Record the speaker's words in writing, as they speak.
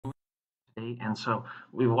And so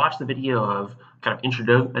we watched the video of kind of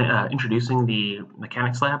introducing the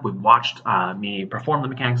mechanics lab. We've watched me perform the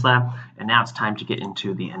mechanics lab, and now it's time to get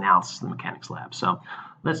into the analysis of the mechanics lab. So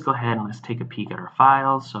let's go ahead and let's take a peek at our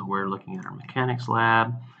files. So we're looking at our mechanics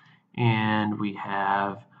lab, and we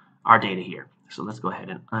have our data here. So let's go ahead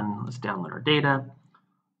and let's download our data.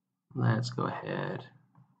 Let's go ahead,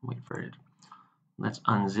 wait for it. Let's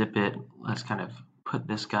unzip it. Let's kind of put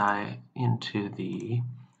this guy into the,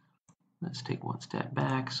 let's take one step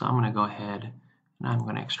back. So I'm going to go ahead and I'm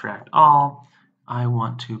going to extract all. I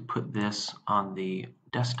want to put this on the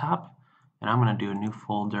desktop, and I'm going to do a new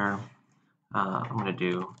folder. I'm going to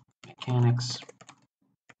do mechanics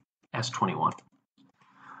S21.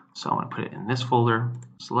 So I'm going to put it in this folder,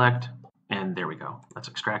 select, and there we go. Let's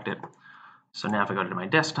extract it. So now if I go to my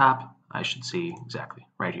desktop, I should see exactly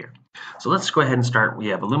right here. So let's go ahead and start. We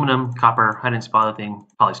have aluminum, copper, high-density polyethylene,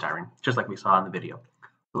 polystyrene, just like we saw in the video.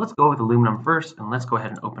 So let's go with aluminum first, and let's go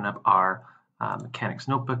ahead and open up our mechanics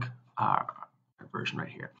notebook, our version right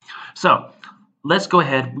here. So let's go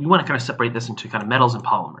ahead. We want to kind of separate this into kind of metals and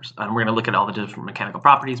polymers. And we're going to look at all the different mechanical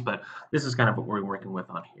properties, but this is kind of what we're working with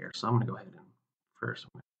on here. So I'm going to go ahead and first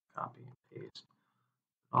I'm going to copy and paste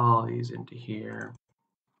all these into here.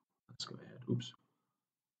 Let's go ahead. Oops.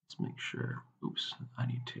 Let's make sure. Oops. I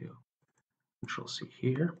need to Control C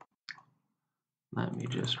here. Let me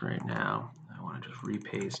just right now, I want to just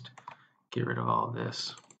repaste, get rid of all of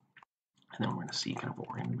this, and then we're going to see kind of what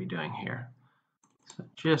we're going to be doing here. So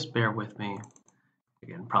just bear with me.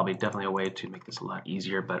 Again, probably definitely a way to make this a lot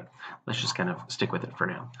easier, but let's just kind of stick with it for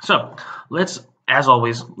now. So let's, as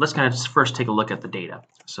always, let's kind of first take a look at the data.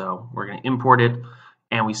 So we're going to import it,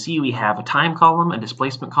 and we see we have a time column, a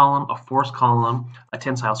displacement column, a force column, a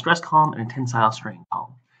tensile stress column, and a tensile strain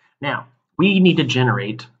column. Now, we need to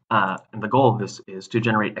generate, and the goal of this is to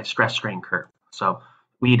generate a stress strain curve. So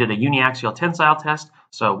we did a uniaxial tensile test.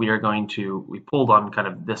 So we pulled on kind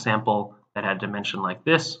of this sample that had dimension like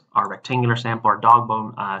this, our rectangular sample, our dog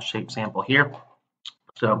bone shaped sample here.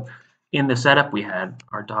 So in the setup, we had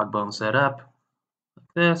our dog bone set up like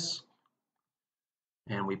this,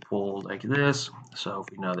 and we pulled like this. So if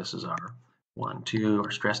we know this is our 1, 2,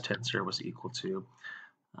 our stress tensor was equal to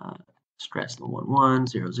stress in the 1, 1,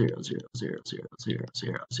 0, 0, 0, 0, 0, 0,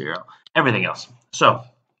 0, 0, everything else. So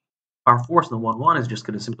our force in the 1, 1 is just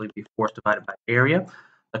going to simply be force divided by area.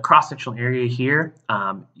 The cross-sectional area here,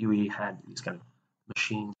 we had these kind of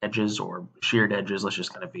machined edges or sheared edges. Let's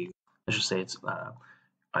just say it's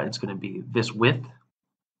going to be this width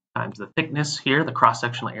times the thickness here, the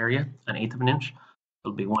cross-sectional area, 1/8 of an inch.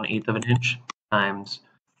 It'll be 1/8 of an inch times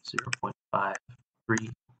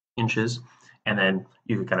 0.53 inches, and then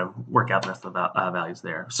you can kind of work out the rest of the values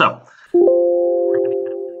there. So we're going to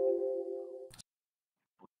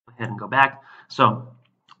go ahead and go back. So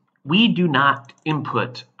we do not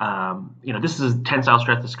input, this is tensile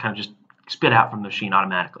stress that's kind of just spit out from the machine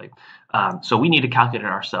automatically. So we need to calculate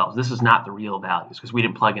it ourselves. This is not the real values because we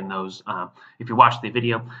didn't plug in those. If you watched the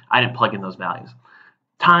video, I didn't plug in those values.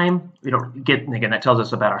 Time, we don't get, and again, that tells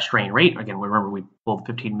us about our strain rate. Again, remember we pulled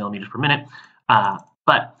 15 millimeters per minute.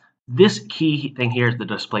 But this key thing here is the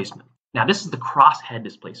displacement. Now, this is the crosshead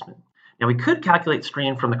displacement. Now, we could calculate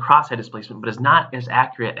strain from the crosshead displacement, but it's not as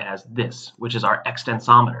accurate as this, which is our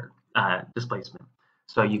extensometer displacement.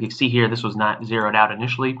 So you can see here, this was not zeroed out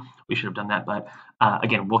initially. We should have done that, but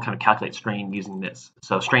again, we'll kind of calculate strain using this.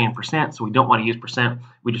 So strain in percent, so we don't want to use percent.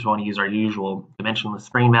 We just want to use our usual dimensionless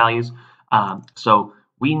strain values. So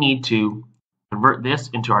we need to convert this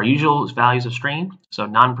into our usual values of strain, so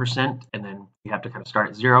non-percent, and then we have to kind of start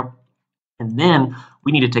at 0. And then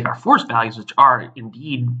we need to take our force values, which are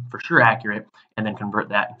indeed for sure accurate, and then convert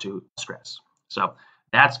that into stress. So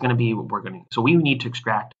that's going to be what we're going to. So we need to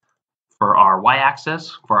extract for our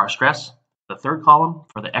y-axis, for our stress, the 3rd column,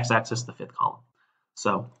 for the x-axis, the 5th column.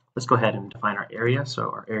 So let's go ahead and define our area.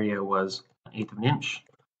 So our area was 1/8 of an inch.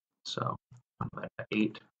 So 1 divided by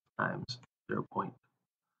 8 times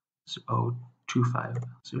 0.025,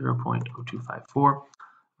 0.0254,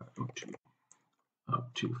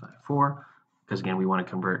 0.0254, because again, we want to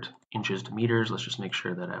convert inches to meters. Let's just make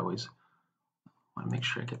sure that I always want to make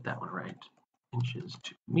sure I get that one right. Inches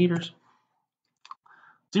to meters.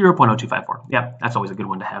 0.0254. Yep, that's always a good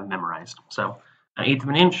one to have memorized. So 1/8 of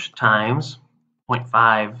an inch times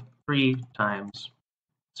 0.53 times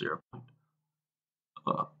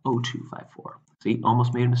 0.0254. See,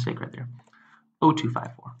 almost made a mistake right there.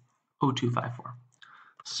 0.0254. 0.0254.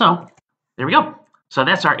 So there we go. So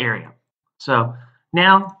that's our area. So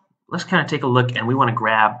now let's kind of take a look, and we want to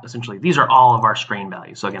grab, essentially, these are all of our strain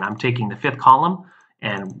values. So again, I'm taking the 5th column,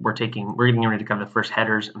 and we're getting ready to cover the first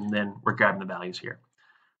headers, and then we're grabbing the values here.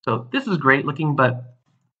 So this is great looking, but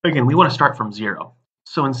again, we want to start from 0.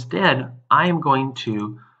 So instead, I am going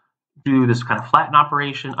to do this kind of flatten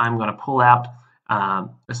operation. I'm going to pull out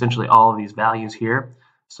essentially all of these values here.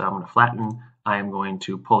 So I'm going to flatten. I am going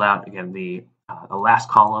to pull out, again, the last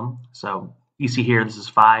column. So you see here, this is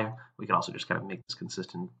 5. We can also just kind of make this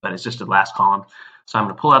consistent, but it's just the last column. So I'm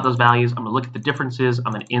going to pull out those values. I'm going to look at the differences.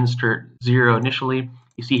 I'm going to insert 0 initially.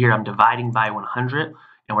 You see here I'm dividing by 100,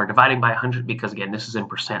 and we're dividing by 100 because, again, this is in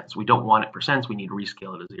percents. We don't want it percents. We need to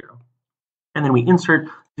rescale it to 0. And then we insert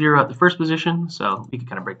 0 at the first position, so we can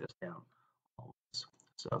kind of break this down.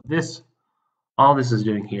 So this, all this is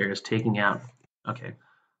doing here is taking out, okay,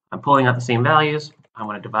 I'm pulling out the same values. I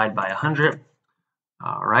want to divide by 100.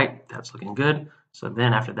 All right, that's looking good. So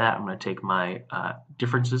then after that, I'm going to take my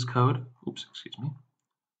differences code. Oops, excuse me.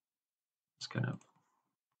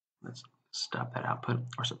 Let's stop that output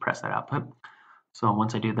or suppress that output. So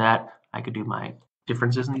once I do that, I could do my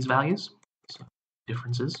differences in these values. So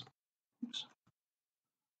differences. Oops.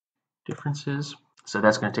 Differences. So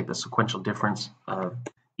that's going to take the sequential difference of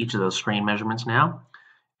each of those strain measurements now.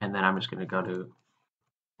 And then I'm just going to go to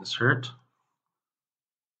insert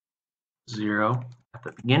 0 at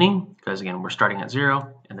the beginning, because again, we're starting at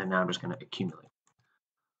 0, and then now I'm just going to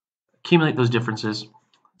accumulate those differences.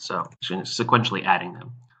 So sequentially adding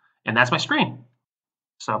them. And that's my strain.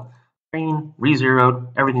 So strain, re-zeroed,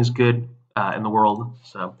 everything's good in the world.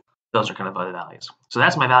 So those are kind of other values. So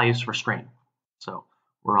that's my values for strain. So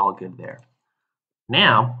we're all good there.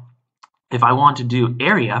 Now, if I want to do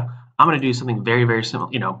area, I'm going to do something very, very similar.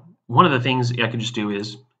 You know, one of the things I could just do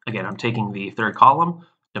is, again, I'm taking the third column,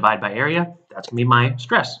 divide by area. That's going to be my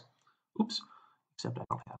stress. Oops, except I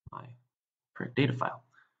don't have my correct data file.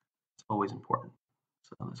 It's always important.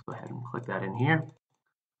 So let's go ahead and click that in here.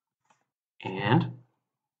 And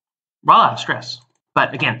we're all out of stress.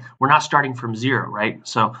 But again, we're not starting from 0, right?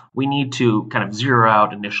 So we need to kind of zero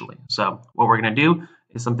out initially. So what we're going to do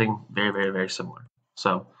is something very, very, very similar.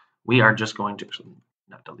 So we are just going to actually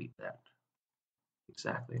not delete that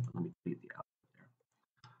exactly. Let me delete the output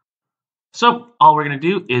there. So all we're going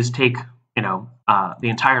to do is take, the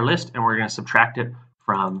entire list, and we're going to subtract it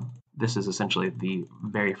from, this is essentially the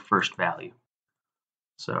very first value.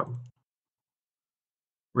 So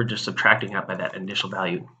we're just subtracting out by that initial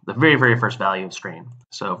value, the very, very first value of strain.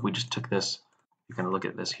 So if we just took this, you kind of look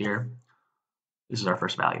at this here. This is our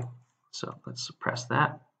first value. So let's suppress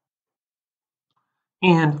that.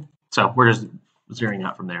 And so we're just zeroing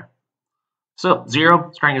out from there. So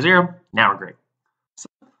 0, starting at 0, now we're great. So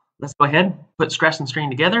let's go ahead, put stress and strain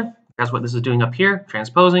together. That's what this is doing up here,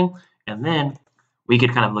 transposing, and then we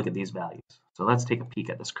could kind of look at these values. So let's take a peek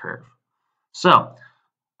at this curve. So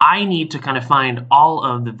I need to kind of find all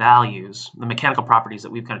of the values, the mechanical properties that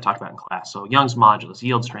we've kind of talked about in class. So Young's modulus,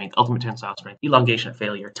 yield strength, ultimate tensile strength, elongation at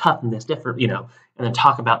failure, toughness, different, and then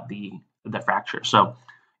talk about the fracture. So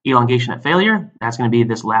elongation at failure, that's going to be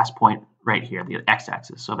this last point right here, the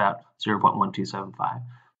x-axis, so about 0.1275.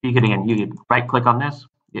 You could right click on this,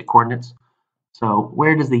 get coordinates. So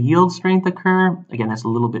where does the yield strength occur? Again, that's a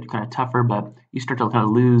little bit kind of tougher, but you start to kind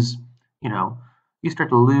of lose, you start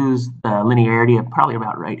to lose the linearity of probably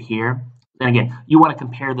about right here. And again, you want to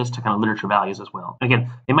compare this to kind of literature values as well. And again,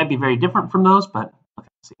 they might be very different from those, but let's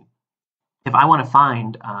see. If I want to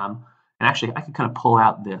find, and actually I could kind of pull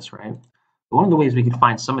out this, right? But one of the ways we could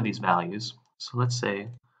find some of these values, so let's say,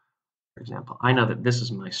 for example, I know that this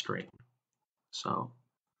is my strain. So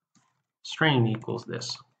strain equals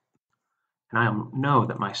this. And I know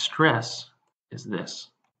that my stress is this.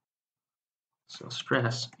 So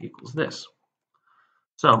stress equals this.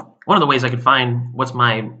 So one of the ways I could find what's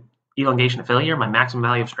my elongation of failure, my maximum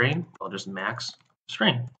value of strain, I'll just max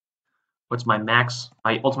strain. What's my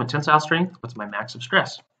ultimate tensile strength? What's my max of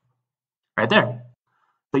stress? Right there.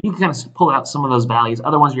 So you can kind of pull out some of those values.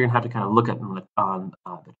 Other ones you're going to have to kind of look at on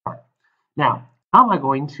the chart. Now, how am I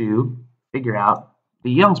going to figure out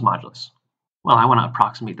the Young's modulus? Well, I want to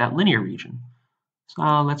approximate that linear region. So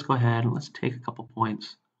let's go ahead and let's take a couple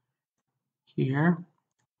points here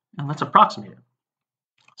and let's approximate it.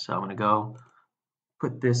 So I'm going to go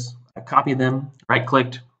put this, I copied them, right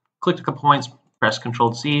clicked a couple points, press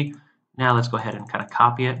Control C. Now let's go ahead and kind of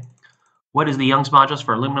copy it. What is the Young's modulus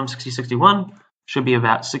for aluminum 6061? Should be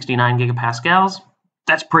about 69 gigapascals.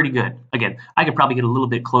 That's pretty good. Again, I could probably get a little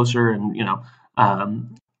bit closer and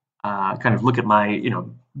kind of look at my,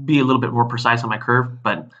 be a little bit more precise on my curve,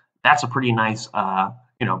 but that's a pretty nice,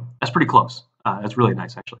 that's pretty close. That's really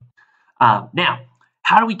nice, actually. Now,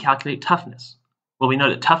 how do we calculate toughness? Well, we know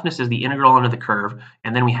that toughness is the integral under the curve,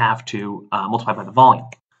 and then we have to multiply by the volume.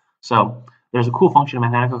 So there's a cool function in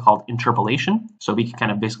Mathematica called interpolation. So we can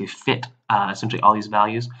kind of basically fit essentially all these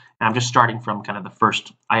values. And I'm just starting from kind of the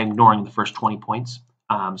first, I'm ignoring the first 20 points.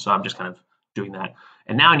 So I'm just kind of doing that.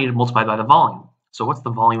 And now I need to multiply by the volume. So what's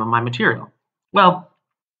the volume of my material? Well,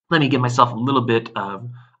 let me give myself a little bit of,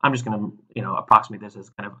 I'm just going to, approximate this as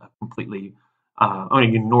kind of a completely, I'm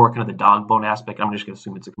going to ignore kind of the dog bone aspect. I'm just going to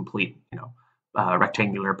assume it's a complete,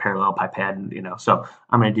 rectangular parallel pipette, so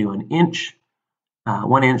I'm going to do an inch,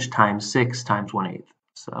 1 inch times 6 times 1/8.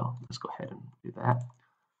 So let's go ahead and do that.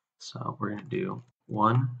 So we're going to do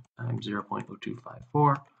 1 times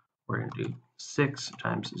 0.0254. We're going to do 6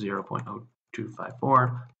 times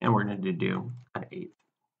 0.0254, and we're going to do an 8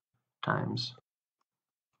 times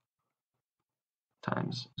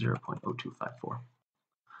 0.0254.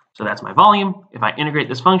 So that's my volume. If I integrate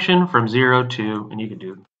this function from 0 to, and you can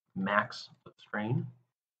do max strain,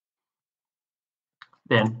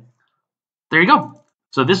 then there you go.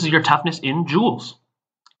 So this is your toughness in joules.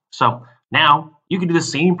 So now you can do the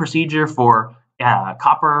same procedure for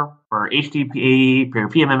copper, for HDPE, for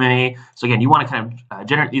PMMA. So again, you want to kind of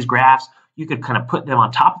generate these graphs. You could kind of put them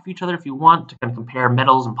on top of each other if you want to kind of compare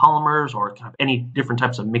metals and polymers or kind of any different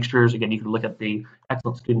types of mixtures. Again, you can look at the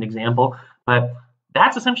excellent student example, but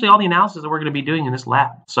that's essentially all the analysis that we're going to be doing in this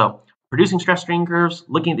lab. So producing stress strain curves,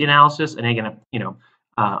 looking at the analysis, and again,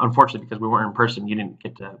 unfortunately, because we weren't in person, you didn't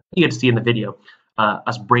get to see in the video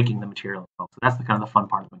us breaking the material. So that's the kind of the fun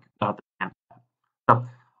part of the lab. So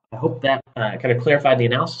I hope that kind of clarified the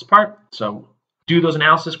analysis part. So do those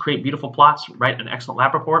analysis, create beautiful plots, write an excellent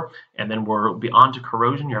lab report, and then we'll be on to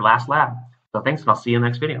corrosion, your last lab. So thanks, and I'll see you in the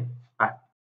next video.